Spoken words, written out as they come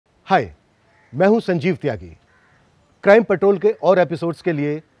हाय, मैं हूं संजीव त्यागी। Crime petrol के और एपिसोड्स के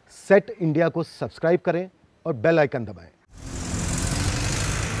लिए सेट इंडिया को सब्सक्राइब करें और बेल आइकन दबाएं।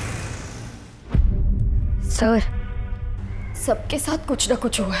 सर, सबके साथ कुछ ना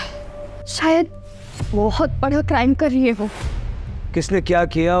कुछ हुआ है। शायद बहुत बड़ा क्राइम कर रही है वो। किसने क्या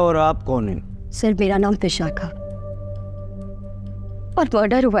किया और आप कौन हैं? सर, मेरा नाम विशाखा और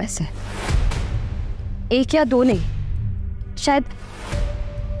मर्डर हुआ है सर। एक या दो नहीं, शायद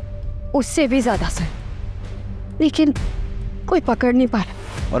उससे भी ज्यादा सर, लेकिन कोई पकड़ नहीं पा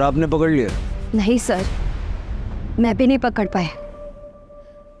रहा। और आपने पकड़ लिया? नहीं सर, मैं भी नहीं पकड़ पाया,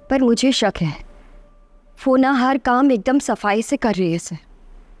 पर मुझे शक है वो ना हर काम एकदम सफाई से कर रही है सर,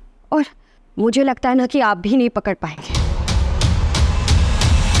 और मुझे लगता है ना कि आप भी नहीं पकड़ पाएंगे।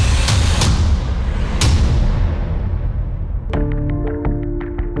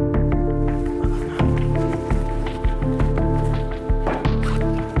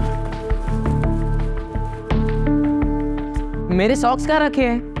 मेरे सॉक्स कहाँ रखे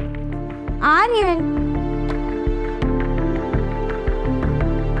हैं? आ रही है।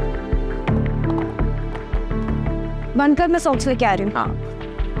 बंद कर, मैं सॉक्स लेके आ रही हूँ। हाँ,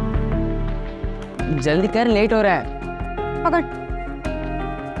 जल्दी कर, लेट हो रहा है। पकड़,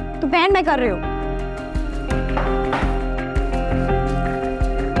 तू पहन, मैं कर रही हूँ।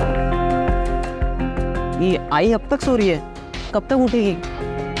 ये आई अब तक सो रही है, कब तक उठेगी?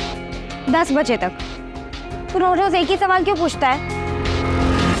 10 बजे तक। तू रोज रोज एक ही सवाल क्यों पूछता है?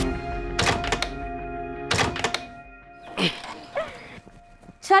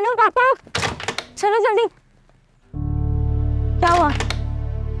 चलो पापा, चलो जल्दी। क्या हुआ?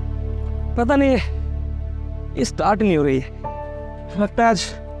 पता नहीं, ये स्टार्ट नहीं हो रही है। लगता है आज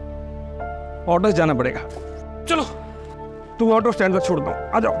ऑटो से जाना पड़ेगा। चलो, तुम ऑटो स्टैंड तक छोड़ दो,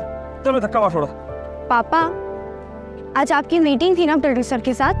 आ जाओ। चलो, धक्का मार छोड़ो। पापा, आज आपकी मीटिंग थी ना प्रोड्यूसर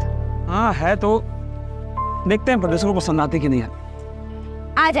के साथ? हाँ है, तो देखते हैं प्रोड्यूसर को पसंद आती कि नहीं।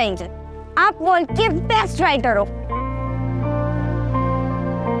 आ जाएंगे। आप वर्ल्ड के बेस्ट राइटर हो।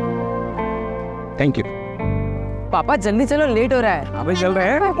 Thank you. पापा जल्दी चलो, लेट हो रहा है। अभी चल रहे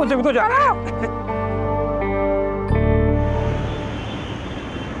हैं, मुझे भी तो जाना है।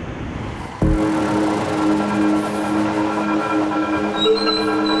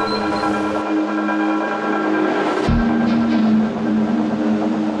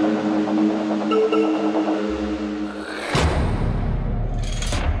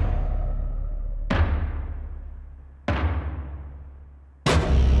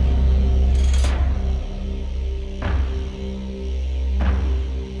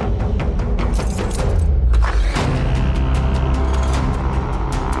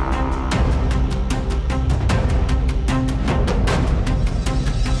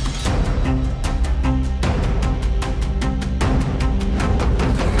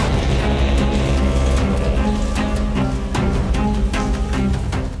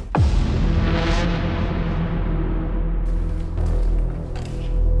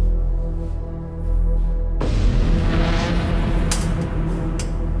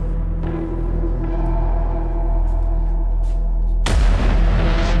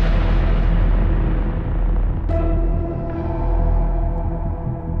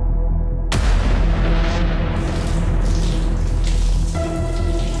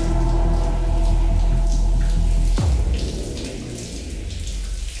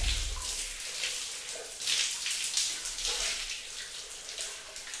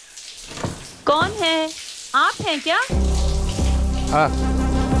 कौन है? आप हैं क्या? हाँ।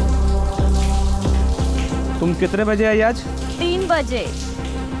 तुम कितने बजे आई आज? 3 बजे।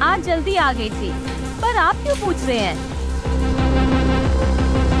 आज जल्दी आ गई थी, पर आप क्यों पूछ रहे हैं?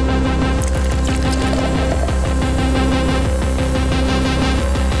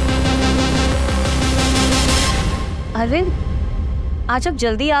 अरे, आज आप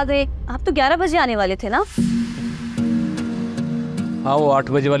जल्दी आ गए। आप तो 11 बजे आने वाले थे ना? हाँ, वो 8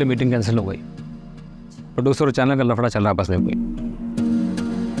 बजे वाली मीटिंग कैंसिल हो गई। प्रोड्यूसर और चैनल का लफड़ा चल रहा, बस में कोई।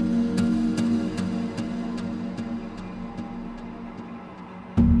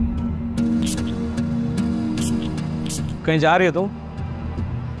 कहीं जा रही हो तुम?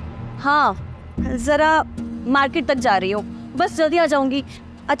 हाँ, जरा मार्केट तक जा रही हूँ, बस जल्दी आ जाऊंगी।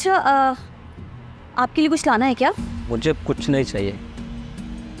 अच्छा, आपके लिए कुछ लाना है क्या? मुझे कुछ नहीं चाहिए,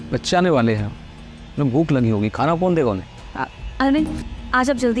 बच्चे आने वाले हैं, उन्हें भूख लगी होगी, खाना कौन देगा उन्हें? अरे, आज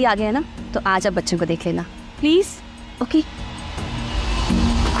आप जल्दी आ गए हैं ना, तो आज आप बच्चों को देख लेना प्लीज। ओके।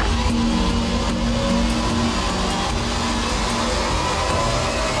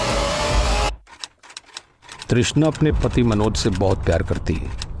 तृष्णा अपने पति मनोज से बहुत प्यार करती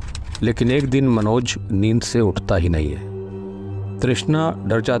है, लेकिन एक दिन मनोज नींद से उठता ही नहीं है। तृष्णा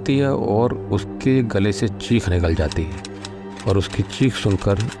डर जाती है और उसके गले से चीख निकल जाती है और उसकी चीख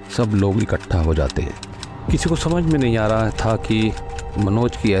सुनकर सब लोग इकट्ठा हो जाते हैं। किसी को समझ में नहीं आ रहा था कि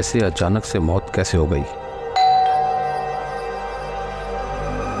मनोज की ऐसे अचानक से मौत कैसे हो गई।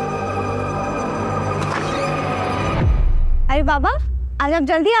 अरे बाबा, आज आप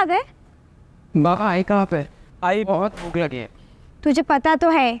जल्दी आ गए। बाबा आई कहाँ पे? आई बहुत भूख लगी है। तुझे पता तो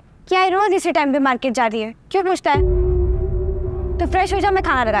है कि आई रोज इसी टाइम पे मार्केट जा रही है, क्यों पूछता है? तो फ्रेश हो जा, मैं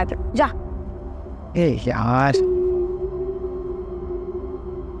खाना लगाती हूँ, जा। ए यार,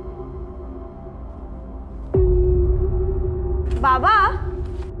 बाबा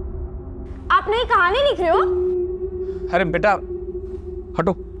आप नहीं कहानी लिख रहे हो? अरे बेटा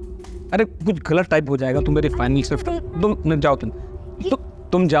हटो, अरे कुछ गलत टाइप हो जाएगा। तुम मेरी फाइनल शिफ्ट, तुम जाओ,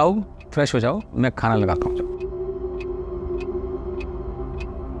 तुम जाओ, फ्रेश हो जाओ, मैं खाना लगाता हूँ।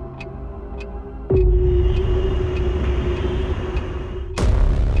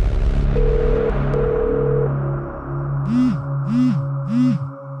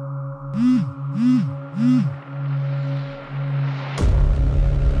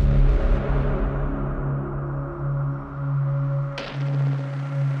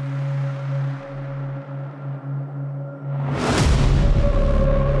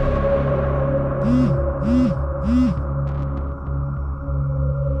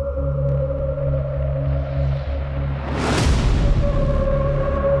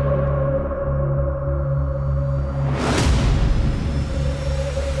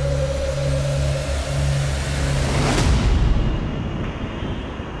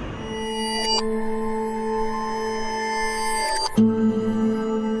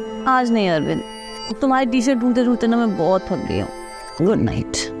 आज नहीं अरविंद, तुम्हारी टी शर्ट ढूंढते ढूंढते ना मैं बहुत थक गई हूँ। Good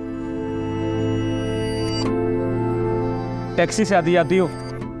night. टैक्सी से आती आती हो,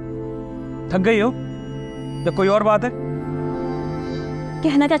 थक गई हो? या कोई और बात है?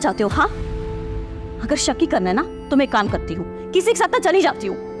 कहना क्या चाहते हो? हाँ, अगर शक ही करना है ना तो मैं एक काम करती हूँ, किसी के साथ ना चली जाती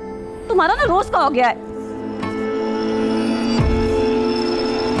हूँ। तुम्हारा ना रोज का हो गया है।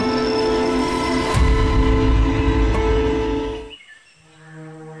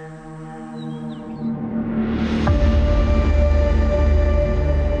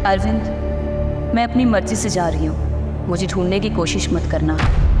 अरविंद, मैं अपनी मर्जी से जा रही हूँ, मुझे ढूंढने की कोशिश मत करना।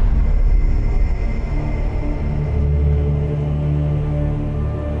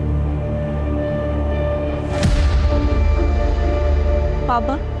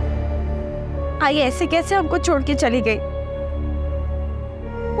 पापा, आई ऐसे कैसे हमको छोड़ के चली गई?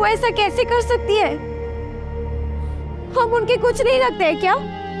 वो ऐसा कैसे कर सकती है? हम उनके कुछ नहीं लगते हैं क्या?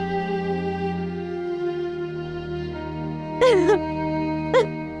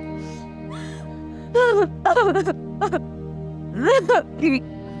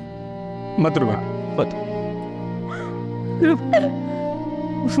 मत रुका, मत।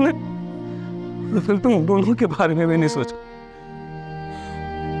 उसने फिर तुम दोनों के बारे में भी नहीं सोचा।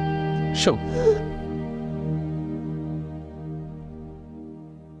 शो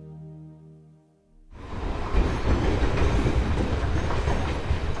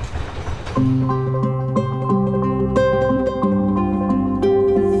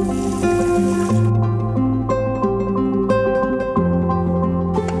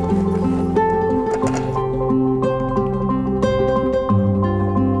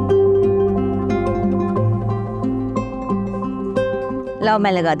लाओ,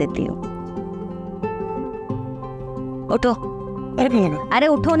 मैं लगा देती हूँ। उठो। अरे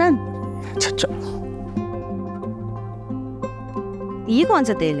उठो ना। अच्छा, ये कौन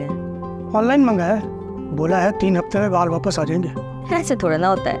सा तेल है? ऑनलाइन मंगाया है, बोला है 3 हफ्ते में बाल वापस आ जाएंगे। ऐसे थोड़ा ना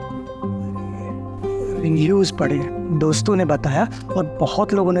होता है। रिव्यूज पढ़े, दोस्तों ने बताया और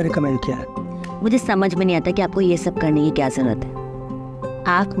बहुत लोगों ने रिकमेंड किया है। मुझे समझ में नहीं आता कि आपको ये सब करने की क्या जरूरत है।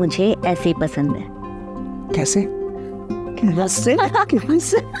 आप मुझे ऐसे ही पसंद है। कैसे? कैसे?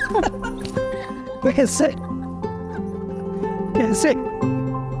 कैसे? कैसे? कैसे?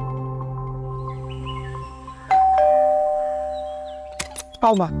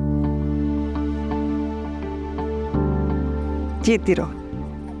 आओ माँ, जीती रहो।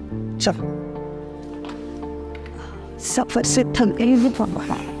 चलो, सफर से थक गई हूँ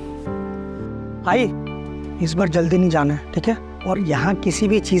पापा। आई, इस बार जल्दी नहीं जाना है, ठीक है? और यहाँ किसी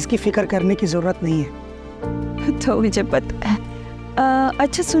भी चीज की फिक्र करने की जरूरत नहीं है। तो मुझे पता है।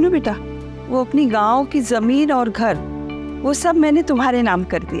 अच्छा सुनो बेटा, वो अपनी गांव की जमीन और घर वो सब मैंने तुम्हारे नाम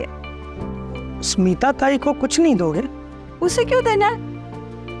कर दिए। स्मिता ताई को कुछ नहीं दोगे? उसे क्यों देना?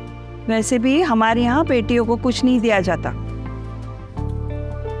 वैसे भी हमारे यहाँ बेटियों को कुछ नहीं दिया जाता।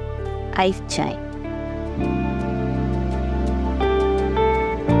 आइस चाय।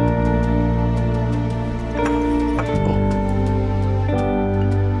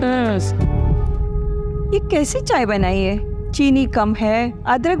 कैसी चाय बनाई है? चीनी कम है,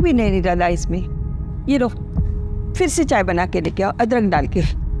 अदरक भी नहीं डाला इसमें। ये लो, फिर से चाय बना के लेके आओ, अदरक डाल के।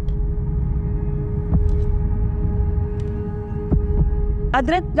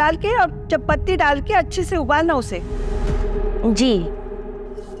 अदरक डाल के और जब पत्ती डाल के अच्छे से उबालना उसे। जी।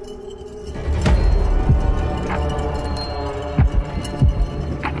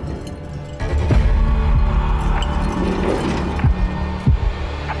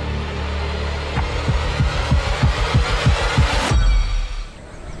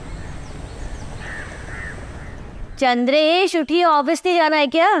 चंद्रेश उठिए, ऑफिस नहीं जाना है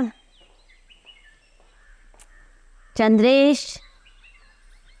क्या? चंद्रेश,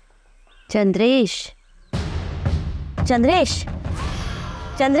 चंद्रेश, चंद्रेश,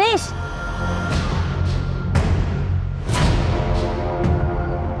 चंद्रेश।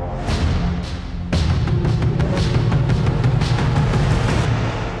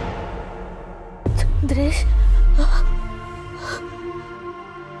 चंद्रेश,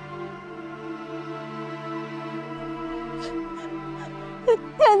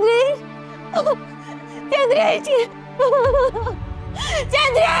 चंद्रेश, चंद्रेश,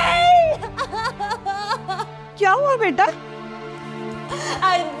 चंद्रेश। क्या हुआ बेटा?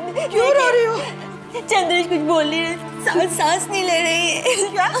 क्यों रो रही हो? चंद्रेश कुछ बोल नहीं रही, सांस नहीं ले रही है।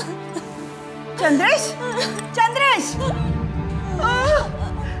 क्या? चंद्रेश, चंद्रेश,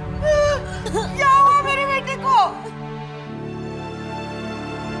 क्या हुआ मेरे बेटे को?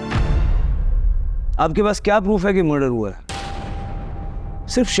 आपके पास क्या प्रूफ है कि मर्डर हुआ है?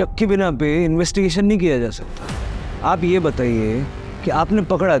 सिर्फ शक के बिना पे इन्वेस्टिगेशन नहीं किया जा सकता। आप ये बताइए कि आपने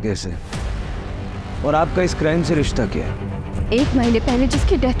पकड़ा कैसे और आपका इस क्राइम से रिश्ता क्या है? 1 महीने पहले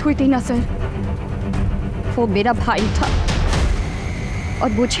जिसकी डेथ हुई थी ना सर, वो मेरा भाई था।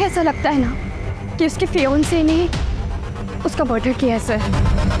 और मुझे ऐसा लगता है ना कि उसके फियांसे ने उसका मर्डर किया है सर।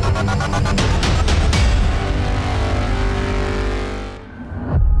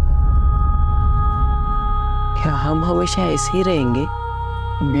 क्या हम हमेशा ऐसे ही रहेंगे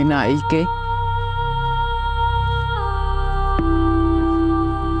बिना आई के?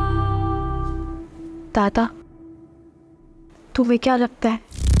 दादा, तुम्हें क्या लगता है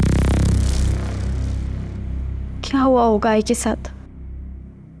क्या हुआ होगा आई के साथ?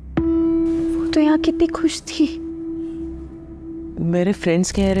 वो तो यहाँ कितनी खुश थी। मेरे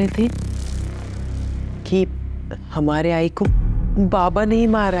फ्रेंड्स कह रहे थे कि हमारे आई को बाबा नहीं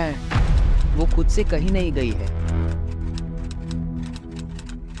मारा है, वो खुद से कहीं नहीं गई है।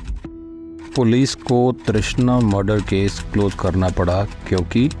 पुलिस को तृष्णा मर्डर केस क्लोज करना पड़ा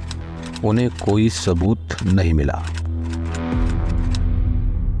क्योंकि उन्हें कोई सबूत नहीं मिला।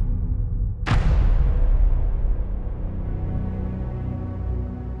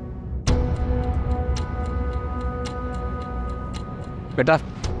 बेटा,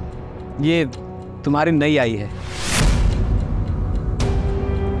 ये तुम्हारी नई आई है।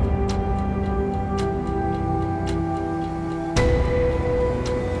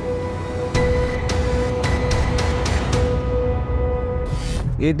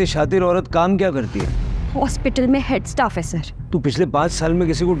 ये इतनी शातिर औरत काम क्या करती है? हॉस्पिटल में हेड स्टाफ है सर। तू पिछले 5 साल में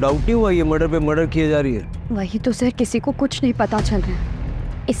किसी को डाउट नहीं हुआ ये मर्डर पे मर्डर किए जा रही है? वही तो सर, किसी को कुछ नहीं पता चल रहा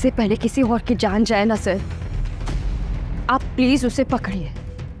है। इससे पहले किसी और की जान जाए ना सर, आप प्लीज उसे पकड़िए।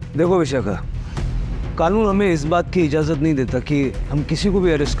 देखो विशाखा, कानून हमें इस बात की इजाजत नहीं देता कि हम किसी को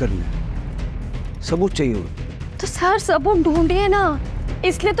भी अरेस्ट कर लें। सबूत चाहिए होगा। तो सर सबूत ढूंढिए ना,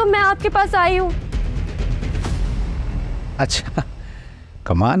 इसलिए तो मैं आपके पास आई हूँ। अच्छा,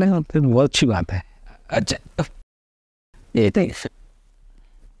 कमाल है, तो बहुत अच्छी बात है। अच्छा, ये तो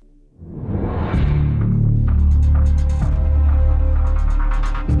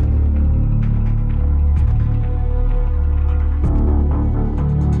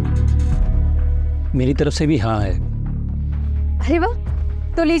मेरी तरफ से भी हाँ है। अरे वाह,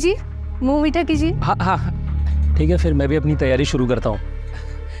 तो लीजिए, मुंह मीठा कीजिए। हाँ हाँ, ठीक है, फिर मैं भी अपनी तैयारी शुरू करता हूँ।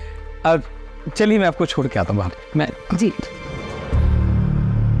 अब चलिए, मैं आपको छोड़ के आता हूँ बाहर। मैं जी।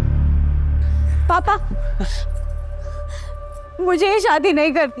 पापा, मुझे ये शादी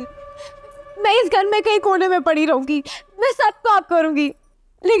नहीं करती। मैं इस घर में कहीं कोने में पड़ी रहूंगी, मैं सब काम करूंगी,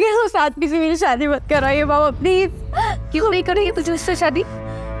 लेकिन उस आदमी से मेरी शादी मत कराइए बाबा प्लीज। क्यों नहीं करेंगे तुझे उससे शादी?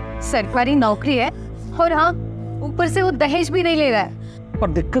 सरकारी नौकरी है और हाँ, ऊपर से वो दहेज भी नहीं ले रहा है। और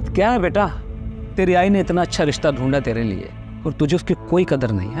दिक्कत क्या है बेटा? तेरी आई ने इतना अच्छा रिश्ता ढूंढा तेरे लिए और तुझे उसकी कोई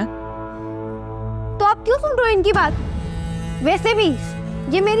कदर नहीं है। तो आप क्यों सुन रहे हो इनकी बात? वैसे भी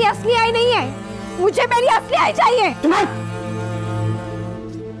ये मेरी असली आई नहीं है, मुझे मेरी असली आई चाहिए।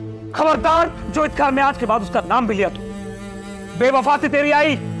 खबरदार, जो इस घर में आज के बाद उसका नाम भी लिया तू। बेवफा थी तेरी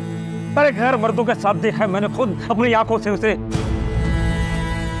आई, तेरे घर मर्दों के साथ देखा है मैंने खुद अपनी आंखों से उसे।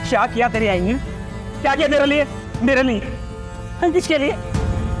 क्या किया तेरी आई ने? क्या किया तेरे लिए? मेरे लिए? किसके लिए?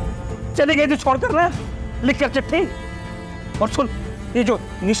 चले गए जो छोड़ कर ना, लिख कर चिट्ठी। और सुन, ये जो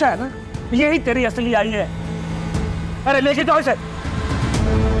निशा है ना, यही तेरी असली आई है। अरे लेके जाओ इसे।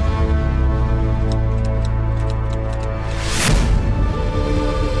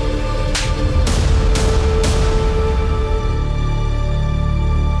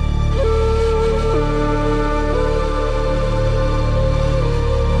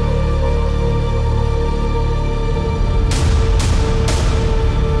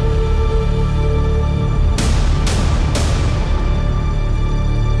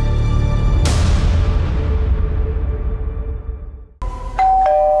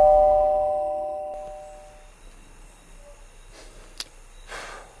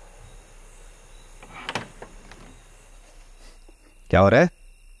 क्या हो रहा है?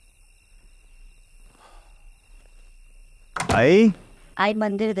 आई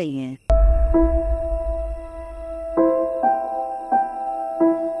मंदिर गई है।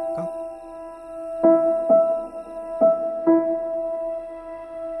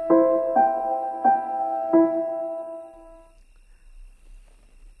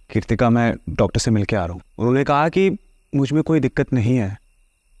 कीर्तिका, मैं डॉक्टर से मिलके आ रहा हूँ। उन्होंने कहा कि मुझ में कोई दिक्कत नहीं है,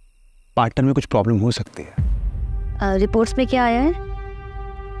 पार्टनर में कुछ प्रॉब्लम हो सकती है। रिपोर्ट्स में क्या आया है?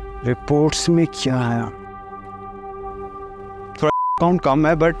 रिपोर्ट्स में क्या आया? थोड़ा काउंट कम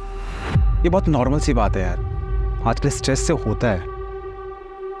है, बट ये बहुत नॉर्मल सी बात है यार, आजकल स्ट्रेस से होता है।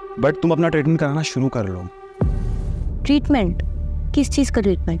 बट तुम अपना ट्रीटमेंट कराना शुरू कर लो। ट्रीटमेंट? किस चीज़ का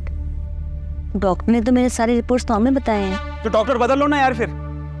ट्रीटमेंट? डॉक्टर ने तो मेरे सारे रिपोर्ट्स तो हमें बताए हैं। तो डॉक्टर बदल लो ना यार। फिर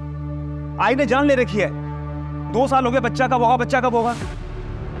आई ने जान ले रखी है, 2 साल हो गए, बच्चा कब होगा, बच्चा कब होगा।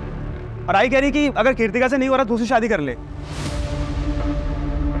 और आई कह रही कि अगर कीर्तिका से नहीं हो रहा दूसरी शादी कर ले।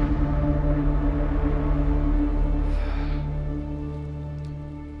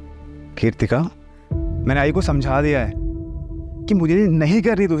 कीर्तिका, मैंने आई को समझा दिया है कि मुझे नहीं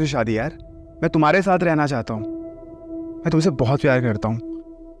कर रही दूसरी शादी यार। मैं तुम्हारे साथ रहना चाहता हूं, मैं तुमसे बहुत प्यार करता हूं,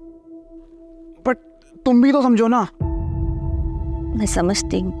 बट तुम भी तो समझो ना। मैं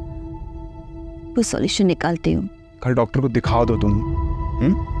समझती हूँ, कोई सॉल्यूशन निकालती हूँ। कल डॉक्टर को दिखाओ दो तुम।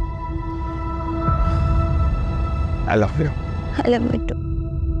 I love you. I love you too.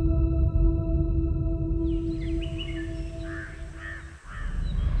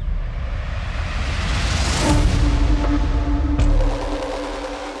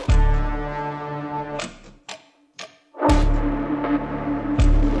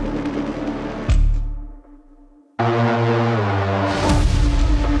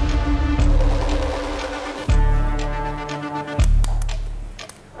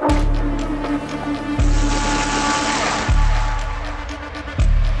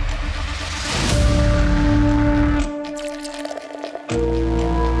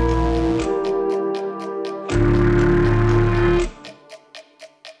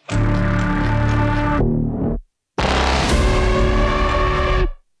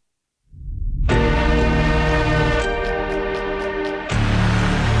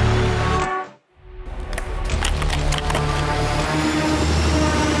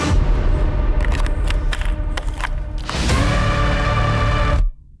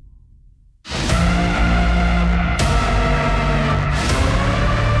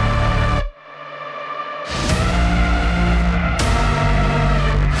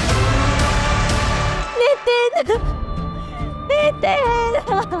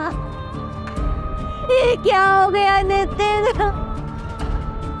 ये क्या हो गया नितिन?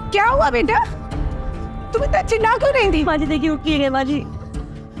 क्या हुआ बेटा? तुम इतना चिल्ला क्यों रही थी? माँ जी देखिए, उठ गए माँ जी।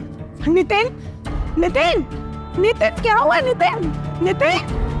 नितिन, नितिन, नितिन क्या हुआ? नितिन, नितिन,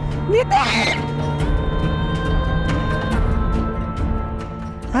 नितिन।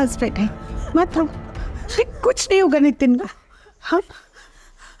 बस बेटे, मत रो, कुछ नहीं होगा नितिन का। हाँ,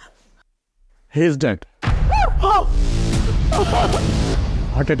 He is dead.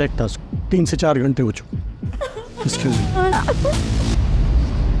 Heart attack था, 3 से 4 घंटे हो चुके। Excuse me.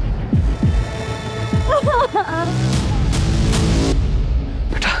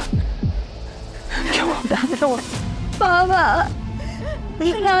 बेटा, क्या हुआ? बाबा,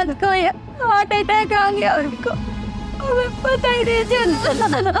 रात को हार्ट अटैक आ गया उनको, हमें पता ही नहीं चला।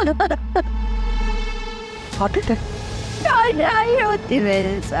 Heart attack? नहीं होती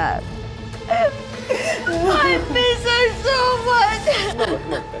मेरे साथ। I miss her so much.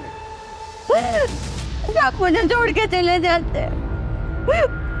 आप मुझे छोड़ के चले जाते,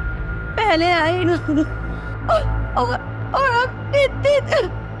 पहले आई और अब नितिन।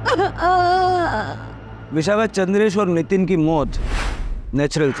 विशाखा, चंद्रेश और नितिन की मौत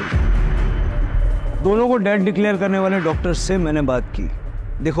नेचुरल थी। दोनों को डेड डिक्लेयर करने वाले डॉक्टर से मैंने बात की,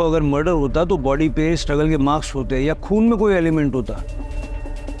 देखो, अगर मर्डर होता तो बॉडी पे स्ट्रगल के मार्क्स होते या खून में कोई एलिमेंट होता,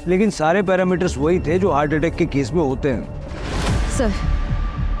 लेकिन सारे पैरामीटर्स वही थे जो हार्ट अटैक के केस में होते हैं। सर,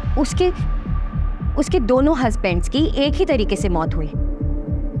 उसके दोनों हस्बैंड्स की एक ही तरीके से मौत हुई।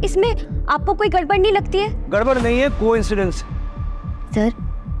 इसमें आपको कोई गड़बड़ नहीं लगती है? गड़बड़ नहीं है, कोइंसिडेंस। सर,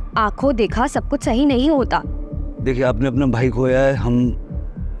 आंखों देखा सब कुछ सही नहीं होता। देखिए, आपने अपना भाई खोया है, हम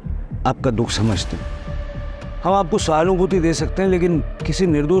आपका दुख समझते हैं। हम आपको सहानुभूति दे सकते हैं, लेकिन किसी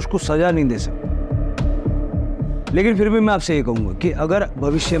निर्दोष को सजा नहीं दे सकते। लेकिन फिर भी मैं आपसे ये कहूँगा कि अगर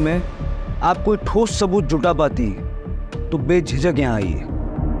भविष्य में आप कोई ठोस सबूत जुटा पाती हैं तो बेझिझक यहाँ आइए।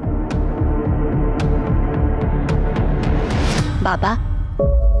 बाबा,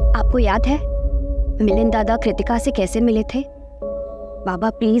 आपको याद है मिलिंद दादा कृतिका से कैसे मिले थे? बाबा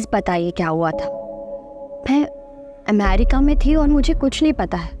प्लीज बताइए क्या हुआ था। मैं अमेरिका में थी और मुझे कुछ नहीं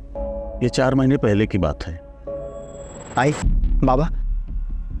पता है। ये 4 महीने पहले की बात है। आई बाबा,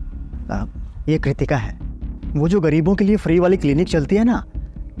 ये कृतिका है, वो जो गरीबों के लिए फ्री वाली क्लिनिक चलती है ना,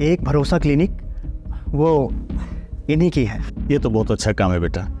 एक भरोसा क्लिनिक, वो इन्हीं की है। ये तो बहुत अच्छा काम है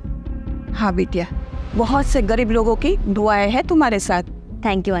बेटा। हाँ बिटिया, बहुत से गरीब लोगों की दुआएं हैं तुम्हारे साथ।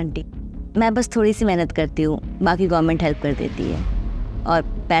 Thank you aunty. मैं बस थोड़ी सी मेहनत करती हूँ, बाकी गवर्नमेंट हेल्प कर देती है, और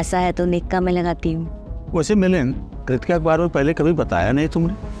पैसा है तो नेक काम में लगाती हूँ। वैसे मिलिंद, कृतिका के बारे में पहले कभी बताया नहीं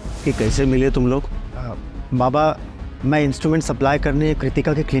तुमने कि कैसे मिले तुम लोग? बाबा, मैं इंस्ट्रूमेंट सप्लाई करने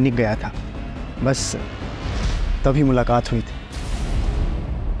कृतिका के क्लिनिक गया था, बस तभी मुलाकात हुई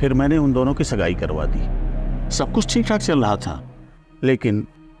थी। फिर मैंने उन दोनों की सगाई करवा दी। सब कुछ ठीक ठाक चल रहा था, लेकिन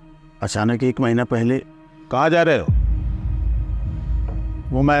अचानक 1 महीना पहले। कहाँ जा रहे हो?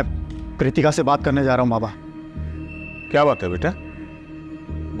 वो मैं कृतिका से बात करने जा रहा हूँ बाबा। क्या बात है बेटा,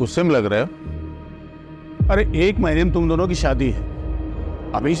 गुस्से में लग रहे हो? अरे 1 महीने में तुम दोनों की शादी है,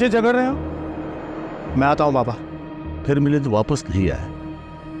 अभी से झगड़ रहे हो? मैं आता हूँ बाबा। फिर मिले तो वापस नहीं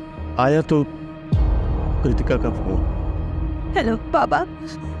आया तो कृतिका का फोन। हेलो बाबा,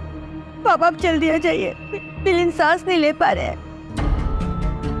 बाबा आप जल्दी आ जाइए, मिलिंद सांस नहीं ले पा रहे हैं।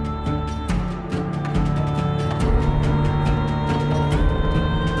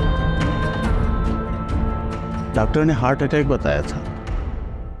 डॉक्टर ने हार्ट अटैक बताया था।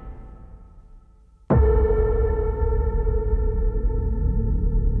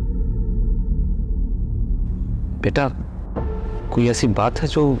 बेटा, कोई ऐसी बात है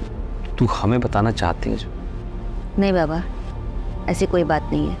जो तू हमें बताना चाहती है? नहीं बाबा, ऐसी कोई बात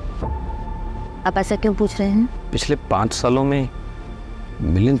नहीं है। आप ऐसा क्यों पूछ रहे हैं? पिछले 5 सालों में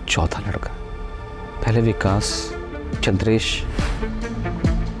मिलिंद चौथा लड़का। पहले विकास, चंद्रेश,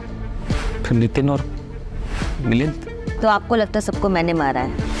 फिर नितिन और मिलिंद। तो आपको लगता है सबको मैंने मारा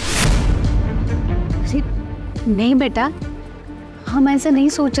है? नहीं बेटा, हम ऐसा नहीं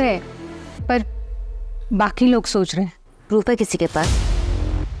सोच रहे, पर बाकी लोग सोच रहे हैं। प्रूफ है किसी के पास?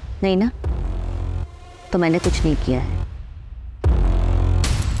 नहीं ना, तो मैंने कुछ नहीं किया है।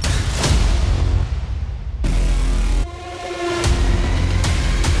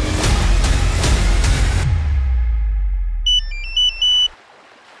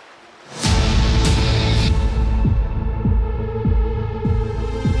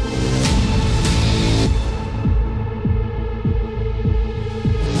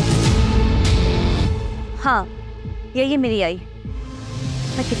 हाँ, ये मेरी आई।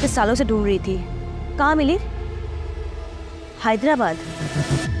 मैं कितने सालों से ढूंढ रही थी, कहाँ मिली? हैदराबाद।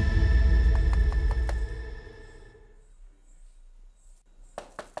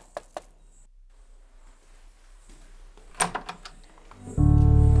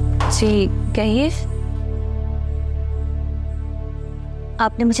 जी कहिए।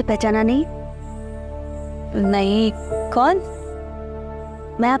 आपने मुझे पहचाना नहीं? नहीं, कौन?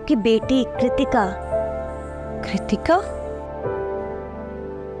 मैं आपकी बेटी कृतिका। कृतिका?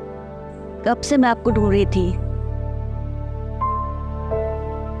 कब से मैं आपको ढूंढ रही थी।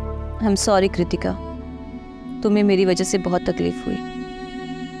 आई एम सॉरी कृतिका, तुम्हें मेरी वजह से बहुत तकलीफ हुई।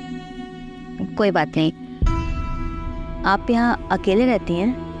 कोई बात नहीं। आप यहाँ अकेले रहती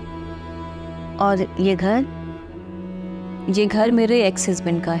हैं? और ये घर मेरे एक्स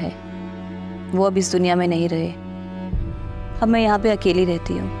हस्बैंड का है, वो अब इस दुनिया में नहीं रहे। अब मैं यहाँ पे अकेली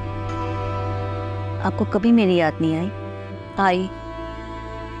रहती हूँ। आपको कभी मेरी याद नहीं आई? आई,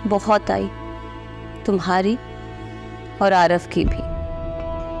 बहुत आई, तुम्हारी और आरव की भी।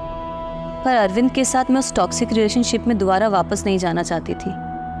 पर अरविंद के साथ मैं उस टॉक्सिक रिलेशनशिप में दोबारा वापस नहीं जाना चाहती थी,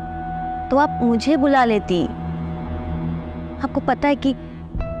 तो आप मुझे बुला लेती। आपको पता है कि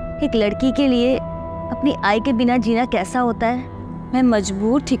एक लड़की के लिए अपनी आई के बिना जीना कैसा होता है। मैं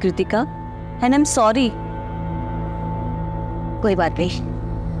मजबूर थी Kritika, and I am sorry. कोई बात नहीं,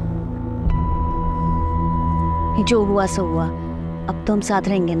 जो हुआ सो हुआ। अब तो हम साथ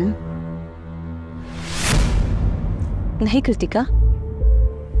रहेंगे ना? नहीं कृतिका,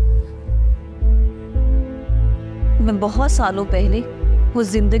 मैं बहुत सालों पहले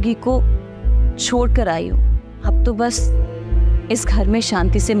उस जिंदगी को छोड़कर आई हूँ। अब तो बस इस घर में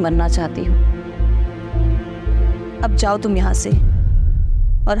शांति से मरना चाहती हूँ। अब जाओ तुम यहाँ से,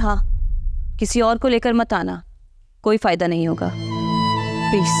 और हाँ, किसी और को लेकर मत आना, कोई फायदा नहीं होगा,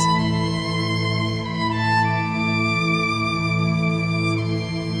 प्लीज।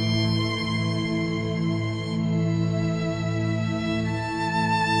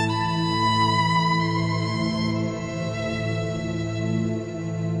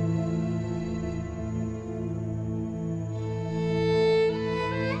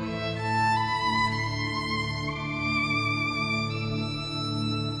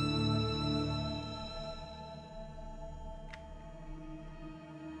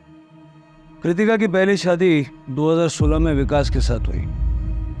 कृतिका की पहली शादी 2016 में विकास के साथ हुई।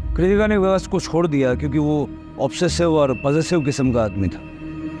 कृतिका ने विकास को छोड़ दिया क्योंकि वो ऑब्सेसिव और पॉजेसिव किस्म का आदमी था।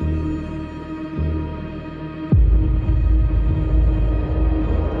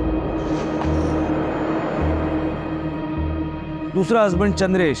 दूसरा हस्बैंड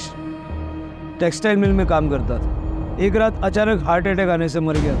चंद्रेश टेक्सटाइल मिल में काम करता था। एक रात अचानक हार्ट अटैक आने से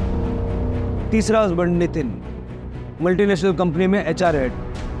मर गया। तीसरा हस्बैंड नितिन मल्टीनेशनल कंपनी में HR हेड,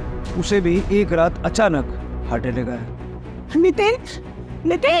 उसे भी एक रात अचानक हार्ट अटैक आया। नितिन,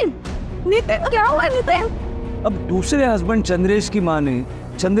 नितिन, नितिन, क्या हुआ नितिन? अब दूसरे हस्बैंड चंद्रेश की मां ने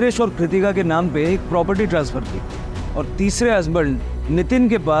चंद्रेश और कृतिका के नाम पे एक प्रॉपर्टी ट्रांसफर की, और तीसरे हस्बैंड नितिन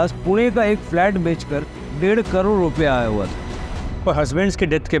के पास पुणे का एक फ्लैट बेचकर 1.5 करोड़ रुपए आया हुआ था। और हस्बैंड्स की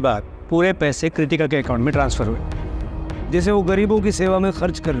डेथ के बाद पूरे पैसे कृतिका के अकाउंट में ट्रांसफर हुए। जैसे वो गरीबों की सेवा में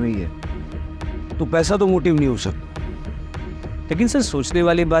खर्च कर रही है, तो पैसा तो मोटिव नहीं हो सकता। लेकिन सर, सोचने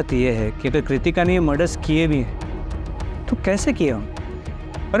वाली बात यह है कि अगर कृतिका ने ये मर्डर्स किए भी हैं तो कैसे किए हम,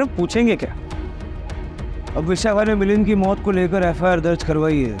 और हम पूछेंगे क्या? अब विशाखा ने मिलिंद की मौत को लेकर FIR दर्ज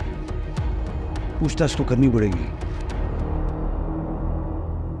करवाई है, पूछताछ तो करनी पड़ेगी।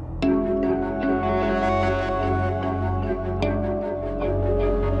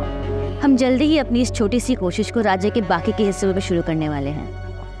 हम जल्दी ही अपनी इस छोटी सी कोशिश को राज्य के बाकी के हिस्सों में शुरू करने वाले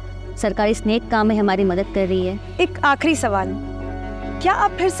हैं। सरकार इस नेक काम में हमारी मदद कर रही है। एक आखिरी सवाल, क्या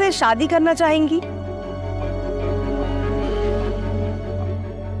आप फिर से शादी करना चाहेंगी?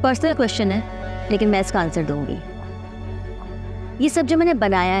 पर्सनल क्वेश्चन है, लेकिन मैं इसका आंसर दूंगी। ये सब जो मैंने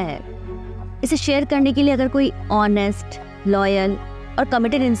बनाया है, इसे शेयर करने के लिए अगर कोई ऑनेस्ट, लॉयल और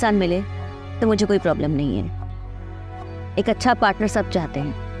कमिटेड इंसान मिले तो मुझे कोई प्रॉब्लम नहीं है। एक अच्छा पार्टनर सब चाहते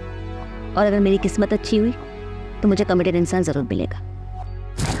हैं, और अगर मेरी किस्मत अच्छी हुई तो मुझे कमिटेड इंसान जरूर मिलेगा।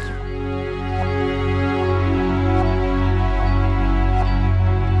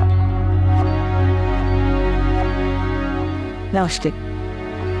 नमस्ते।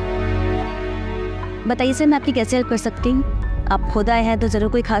 बताइए सर, मैं आपकी कैसे हेल्प कर सकती हूँ? आप खुद आए हैं तो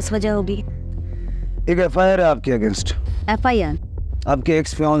जरूर कोई खास वजह होगी। एक FIR है आपके अगेंस्ट। FIR? आपके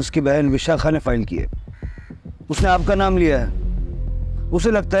एक्स फियांस की बहन विशाखा ने फाइल की है। उसने आपका नाम लिया है।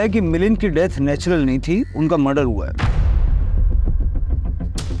 उसे लगता है कि मिलिंद की डेथ नेचुरल नहीं थी, उनका मर्डर हुआ है।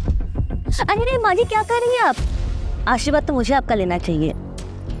 अरे माँ जी, क्या कर रही हैं आप? आशीर्वाद तो मुझे आपका लेना चाहिए।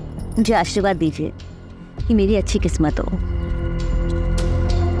 मुझे आशीर्वाद दीजिए कि मेरी अच्छी किस्मत हो।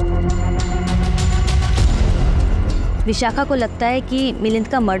 विशाखा को लगता है कि मिलिंद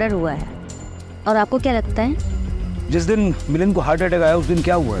का मर्डर हुआ है, और आपको क्या लगता है? जिस दिन मिलिंद को हार्ट अटैक आया उस दिन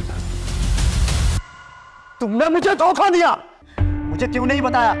क्या हुआ था? तुमने मुझे धोखा दिया। मुझे क्यों नहीं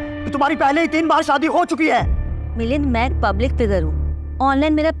बताया कि तुम्हारी पहले ही 3 बार शादी हो चुकी है? मिलिंद, मैं एक पब्लिक फिगर हूँ।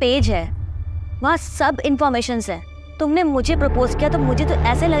 ऑनलाइन मेरा पेज है, वहाँ सब इंफॉर्मेशंस है। तुमने मुझे प्रपोज किया तो मुझे तो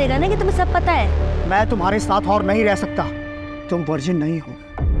ऐसे लगेगा ना कि तुम्हें सब पता है। मैं तुम्हारे साथ और नहीं रह सकता। तुम वर्जिन नहीं हो,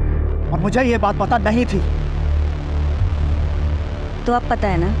 और मुझे ये बात पता नहीं थी। तो अब पता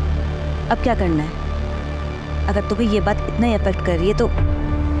है ना, अब क्या करना है? अगर तुम्हें ये बात इतना ही अफेक्ट कर रही है तो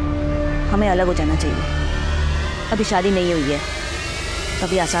हमें अलग हो जाना चाहिए। अभी शादी नहीं हुई है,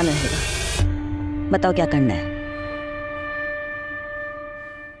 अभी आसान रहेगा। बताओ क्या करना है?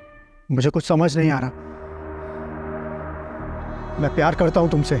 मुझे कुछ समझ नहीं आ रहा। मैं प्यार करता हूं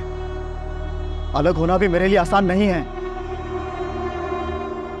तुमसे। अलग होना भी मेरे लिए आसान नहीं है।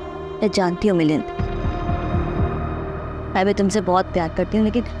 मैं जानती हूँ मिलिंद, मैं भी तुमसे बहुत प्यार करती हूँ,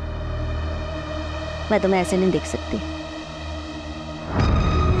 लेकिन मैं तुम्हें ऐसे नहीं देख सकती।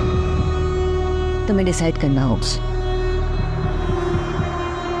 तुम्हें डिसाइड करना होगा।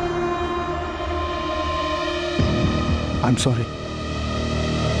 I'm sorry.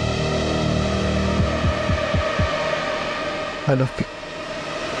 I love you.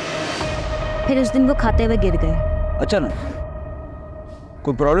 फिर उस दिन वो खाते हुए गिर गए। अचानक?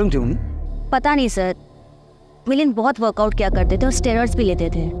 कोई प्रॉब्लम थी उन्हें? पता नहीं सर, मिलिंद बहुत वर्कआउट किया करते थे और स्टेरॉइड्स भी लेते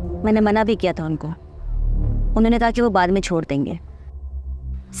थे। मैंने मना भी किया था उनको। उन्होंने कहा कि वो बाद में छोड़ देंगे।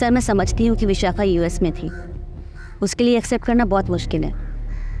 सर मैं समझती हूँ कि विशाखा यूएस में थी, उसके लिए एक्सेप्ट करना बहुत मुश्किल है,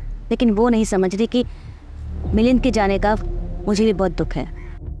 लेकिन वो नहीं समझ रही कि मिलिंद के जाने का मुझे भी बहुत दुख है।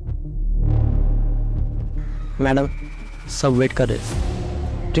 मैडम सब वेट कर रहे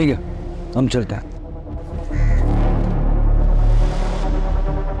हैं। ठीक है, हम चलते हैं।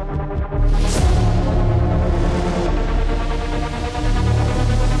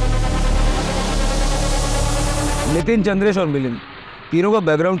 नितिन, चंद्रेश और मिलिंद, तीनों का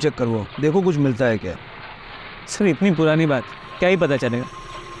बैकग्राउंड चेक करवाओ, देखो कुछ मिलता है क्या। सर इतनी पुरानी बात क्या ही पता चलेगा,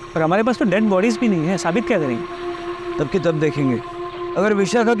 पर हमारे पास तो डेड बॉडीज भी नहीं है, साबित क्या करेंगे? तब के तब देखेंगे। अगर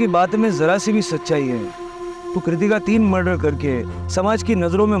विशाखा की बात में जरा सी भी सच्चाई है तो कृतिका 3 मर्डर करके समाज की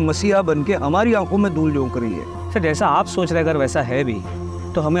नजरों में मसीहा बन के हमारी आंखों में धूल झोंक रही है। सर जैसा आप सोच रहे, अगर वैसा है भी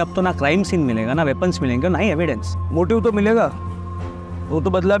तो हमें अब तो ना क्राइम सीन मिलेगा, ना वेपन्स मिलेंगे, ना ही एविडेंस। मोटिव तो मिलेगा, वो तो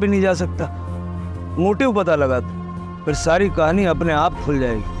बदला भी नहीं जा सकता। मोटिव पता लगा फिर सारी कहानी अपने आप खुल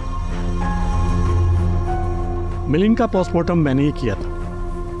जाएगी। मिलिंद का पोस्टमार्टम मैंने ही किया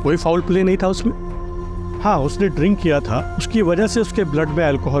था, कोई फाउल प्ले नहीं था उसमें। हाँ, उसने ड्रिंक किया था, उसकी वजह से उसके ब्लड में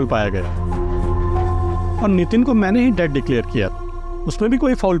अल्कोहल पाया गया। और नितिन को मैंने ही डेड डिक्लेयर किया, उसमें भी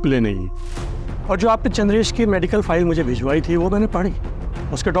कोई फाउल प्ले नहीं। और जो आपने चंद्रेश की मेडिकल फाइल मुझे भिजवाई थी वो मैंने पढ़ी,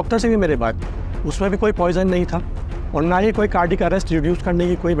 उसके डॉक्टर से भी मेरे बात, उसमें भी कोई पॉइजन नहीं था और ना ही कोई कार्डिक अरेस्ट रिड्यूस करने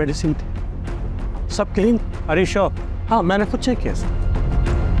की कोई मेडिसिन थी, सब क्लीन। अरे श्योर? हाँ, मैंने खुद चेक किया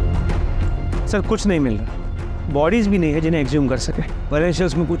सर। कुछ नहीं मिल रहा, बॉडीज भी नहीं है जिन्हें एक्ज्यूम कर सके।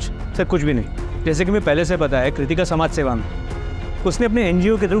 फाइनेंशियल्स में कुछ? सर कुछ भी नहीं। जैसे कि मैं पहले से पता है, कृतिका समाज सेवा में, उसने अपने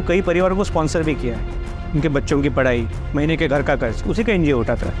एनजीओ के थ्रू कई परिवारों को स्पॉन्सर भी किया है। उनके बच्चों की पढ़ाई, महीने के घर का कर्ज उसी का एनजीओ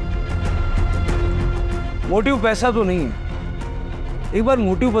उठाता है। मोटिव पैसा तो नहीं है, एक बार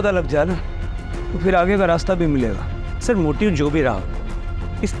मोटिव पता लग जाए ना तो फिर आगे का रास्ता भी मिलेगा। सर मोटिव जो भी रहा,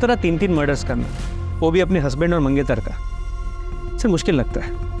 इस तरह 3-3 मर्डर्स करना, वो भी अपने हस्बैंड और मंगेतर का, सर मुश्किल लगता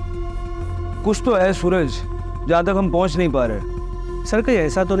है। कुछ तो है सूरज, जहाँ तक हम पहुँच नहीं पा रहे। सर कहीं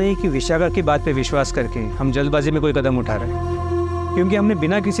ऐसा तो नहीं कि विशाखा की बात पे विश्वास करके हम जल्दबाजी में कोई कदम उठा रहे हैं? क्योंकि हमने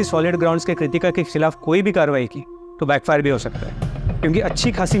बिना किसी सॉलिड ग्राउंड्स के कृतिका के खिलाफ कोई भी कार्रवाई की तो बैकफायर भी हो सकता है, क्योंकि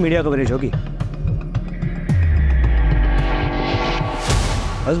अच्छी खासी मीडिया कवरेज होगी।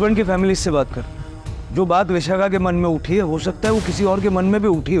 हस्बैंड की फैमिली से बात कर, जो बात विशाखा के मन में उठी है हो सकता है वो किसी और के मन में भी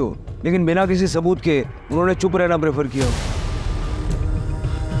उठी हो, लेकिन बिना किसी सबूत के उन्होंने चुप रहना प्रेफर किया हो।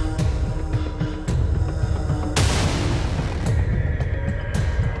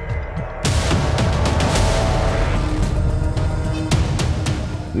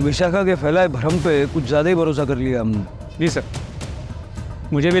 विशाखा के फैलाए भ्रम पे कुछ ज्यादा ही भरोसा कर लिया हमने। जी सर,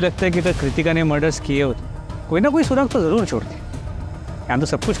 मुझे भी लगता है कि अगर कृतिका ने मर्डर्स किए होते कोई ना कोई सुराग तो जरूर छोड़ती। यहाँ तो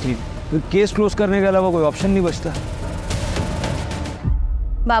सब कुछ क्लीन है, तो केस क्लोज करने के अलावा कोई ऑप्शन नहीं बचता।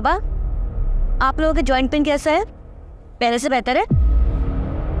 बाबा, आप लोगों के जॉइंट पेन कैसा है? पहले से बेहतर है?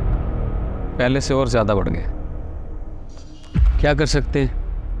 पहले से और ज़्यादा बढ़ गए। क्या कर सकते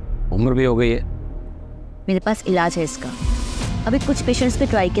हैं, उम्र भी हो गई है। मेरे पास इलाज है इसका। अभी कुछ पेशेंट्स पे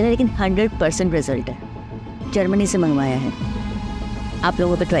ट्राई किया है, लेकिन 100% रिजल्ट है। जर्मनी से मंगवाया है, आप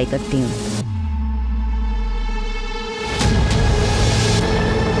लोगों पे ट्राई करती हूँ।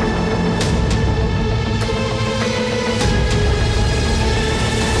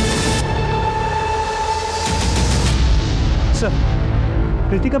 सर,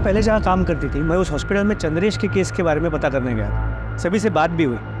 कृतिका पहले जहाँ काम करती थी, मैं उस हॉस्पिटल में चंद्रेश के केस के बारे में पता करने गया था। सभी से बात भी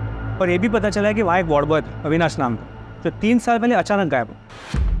हुई और ये भी पता चला कि वहाँ एक वार्ड बॉय था, अविनाश नाम का, जो 3 साल पहले अचानक गायब हो।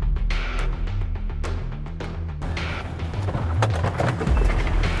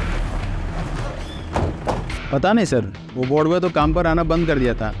 पता नहीं सर, वो वार्ड बॉय तो काम पर आना बंद कर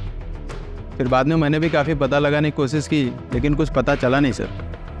दिया था। फिर बाद में मैंने भी काफ़ी पता लगाने की कोशिश की, लेकिन कुछ पता चला नहीं सर।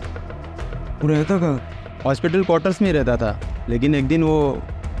 वो रहता कहाँ? हॉस्पिटल क्वार्टर्स में ही रहता था, लेकिन एक दिन वो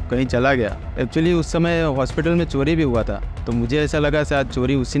कहीं चला गया। एक्चुअली उस समय हॉस्पिटल में चोरी भी हुआ था, तो मुझे ऐसा लगा शायद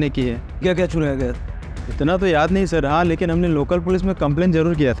चोरी उसी ने की है। क्या क्या चुराया गया? इतना तो याद नहीं सर। हाँ, लेकिन हमने लोकल पुलिस में कंप्लेंट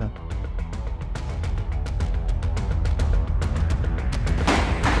जरूर किया था।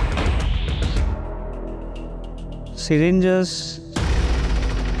 सिरिंजेस,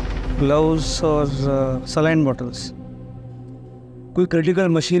 ग्लव्स और सलाइन बॉटल्स। कोई क्रिटिकल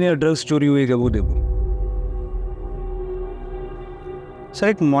मशीन या ड्रग्स चोरी हुई क्या वो देखो। सर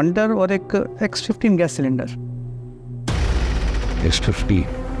एक मॉनिटर और एक X15 गैस सिलेंडर। X15?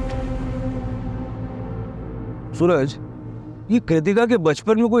 सूरज, ये कृतिका के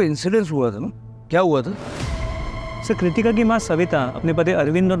बचपन में कोई इंसिडेंस हुआ था ना? क्या हुआ था? सर कृतिका की माँ सविता अपने पति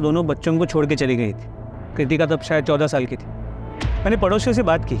अरविंद और दोनों बच्चों को छोड़ के चली गई थी। कृतिका तब शायद 14 साल की थी। मैंने पड़ोसियों से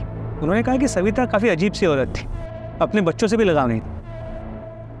बात की, उन्होंने कहा कि सविता काफ़ी अजीब सी औरत थी, अपने बच्चों से भी लगाव नहीं था।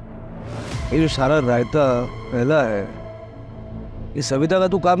 ये जो सारा रायता फैला है, ये सविता का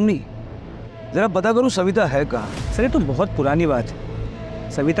तो काम नहीं। जरा पता करो सविता है कहाँ। सर ये तो बहुत पुरानी बात है,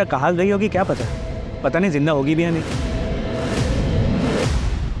 सविता कहाँ गई होगी क्या पता नहीं जिंदा होगी भी या नहीं।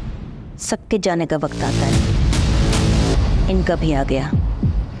 सबके जाने का वक्त आता है, इनका भी आ गया।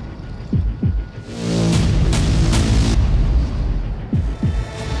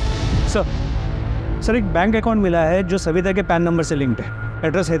 सर एक बैंक अकाउंट मिला है जो सविता के पैन नंबर से लिंक्ड है,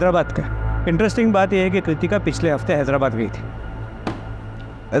 एड्रेस हैदराबाद का है। इंटरेस्टिंग बात यह है कि कृतिका पिछले हफ्ते हैदराबाद गई थी।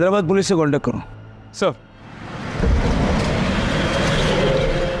 हैदराबाद पुलिस से कांटेक्ट करो। सर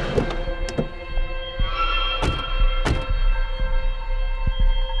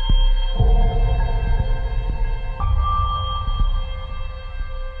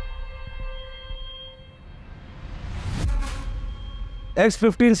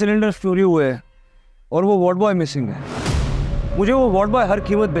X15 सिलेंडर चोरी हुए हैं और वो वार्ड बॉय मिसिंग है। मुझे वो वार्ड बॉय हर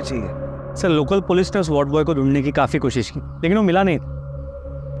कीमत पे चाहिए। सर लोकल पुलिस ने उस वार्ड बॉय को ढूंढने की काफ़ी कोशिश की, लेकिन वो मिला नहीं।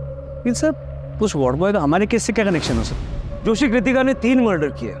 लेकिन सर उस वार्ड बॉय का हमारे केस से क्या कनेक्शन हो सर? जोशी कृतिका ने 3 मर्डर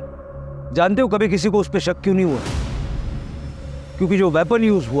किए। जानते हो कभी किसी को उस पर शक क्यों नहीं हुआ? क्योंकि जो वेपन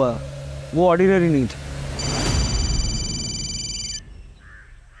यूज हुआ वो ऑर्डिनरी नहीं था।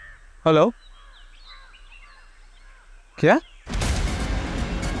 हेलो, क्या?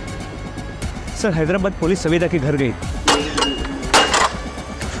 सर हैदराबाद पुलिस सविता के घर गई।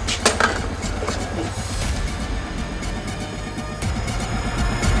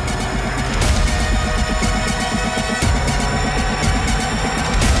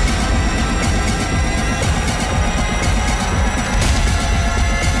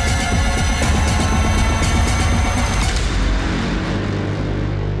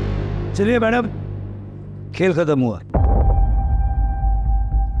 चलिए मैडम, खेल खत्म हुआ।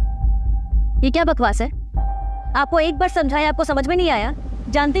 ये क्या बकवास है? आपको एक बार समझाया, आपको समझ में नहीं आया?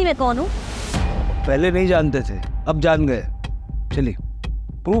 जानते ही मैं कौन हूँ? पहले नहीं जानते थे, अब जान गए। चलिए,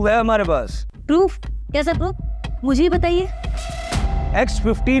 प्रूफ है हमारे पास। प्रूफ? कैसा प्रूफ? मुझे ही बताइए।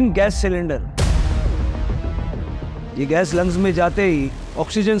 X15 gas cylinder. ये गैस लंग्स में जाते ही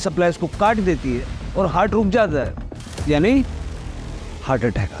ऑक्सीजन सप्लाईज को काट देती है और हार्ट रुक जाता है, यानी हार्ट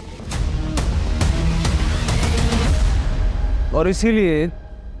अटैक आता है। और इसीलिए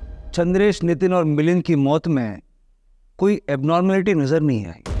चंद्रेश, नितिन और मिलिंद की मौत में कोई एबनॉर्मलिटी नजर नहीं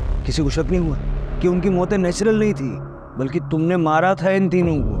आई। किसी को शक नहीं हुआ कि उनकी मौतें नेचुरल नहीं थी, बल्कि तुमने मारा था इन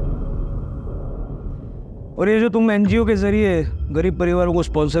तीनों को। और ये जो तुम एनजीओ के जरिए गरीब परिवारों को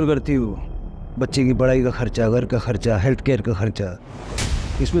स्पॉन्सर करती हो, बच्चे की पढ़ाई का खर्चा, घर का खर्चा, हेल्थ केयर का खर्चा,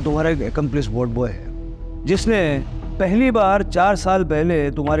 इसमें तुम्हारा एक एकम्प्लिस वार्ड बॉय है जिसने पहली बार 4 साल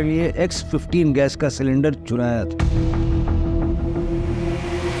पहले तुम्हारे लिए X15 गैस का सिलेंडर चुराया था।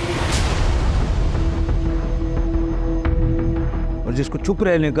 और जिसको चुप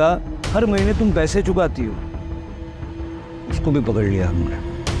रहने का हर महीने तुम पैसे चुकाती हो, उसको भी पकड़ लिया हमने।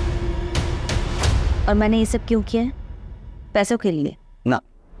 और मैंने ये सब क्यों किया है? पैसों के लिए ना।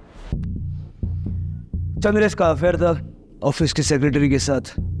 चंद्रेश का अफेयर था ऑफिस के सेक्रेटरी के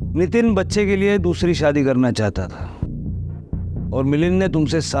साथ। नितिन बच्चे के लिए दूसरी शादी करना चाहता था और मिलिंद ने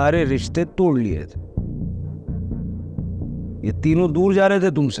तुमसे सारे रिश्ते तोड़ लिए थे। ये तीनों दूर जा रहे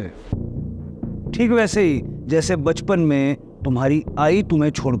थे तुमसे, ठीक वैसे ही जैसे बचपन में तुम्हारी आई तुम्हें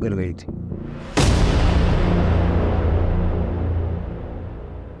छोड़कर गई थी।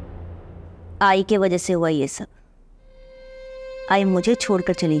 आई के वजह से हुआ ये सब। आई मुझे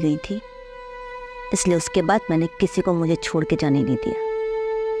छोड़कर चली गई थी, इसलिए उसके बाद मैंने किसी को मुझे छोड़ के जाने नहीं दिया।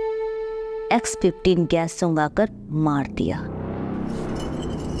 X15 गैस सुंगाकर मार दिया।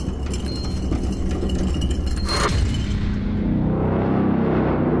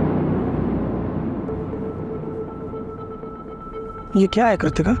 ये क्या है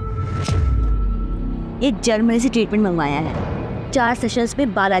कृतिका? एक जर्मनी से ट्रीटमेंट मंगवाया है, 4 सेशंस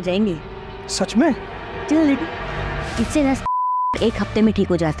में बाल आ जाएंगे। सच में? चलो लेडी, इससे ना 1 हफ्ते में ठीक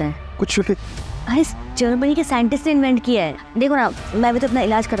हो जाता है। कुछ भी? अरे जर्मनी के साइंटिस्ट ने इन्वेंट किया है। देखो ना, मैं भी तो अपना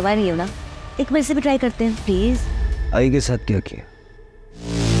इलाज करवा रही हूँ ना, एक बार से भी ट्राई करते हैं प्लीज। आई के साथ क्या किया?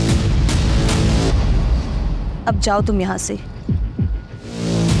 अब जाओ तुम यहाँ से।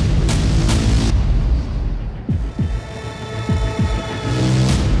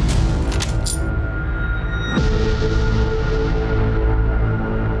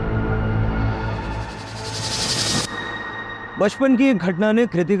 बचपन की एक घटना ने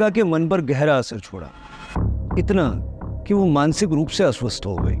कृतिका के मन पर गहरा असर छोड़ा, इतना कि वो मानसिक रूप से अस्वस्थ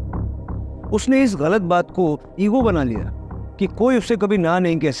हो गई। उसने इस गलत बात को ईगो बना लिया कि कोई उसे कभी ना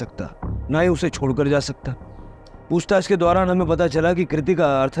नहीं कह सकता, ना ही उसे छोड़कर जा सकता। पूछताछ के दौरान हमें पता चला कि कृतिका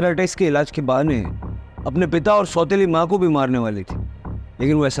आर्थराइटिस के इलाज के बहाने अपने पिता और सौतेली माँ को भी मारने वाली थी,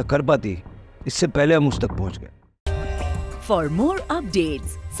 लेकिन वो ऐसा कर पाती इससे पहले हम उस तक पहुंच गए। For more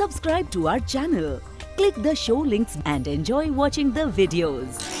updates, subscribe to our channel, click the show links and enjoy watching the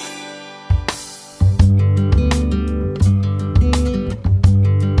videos.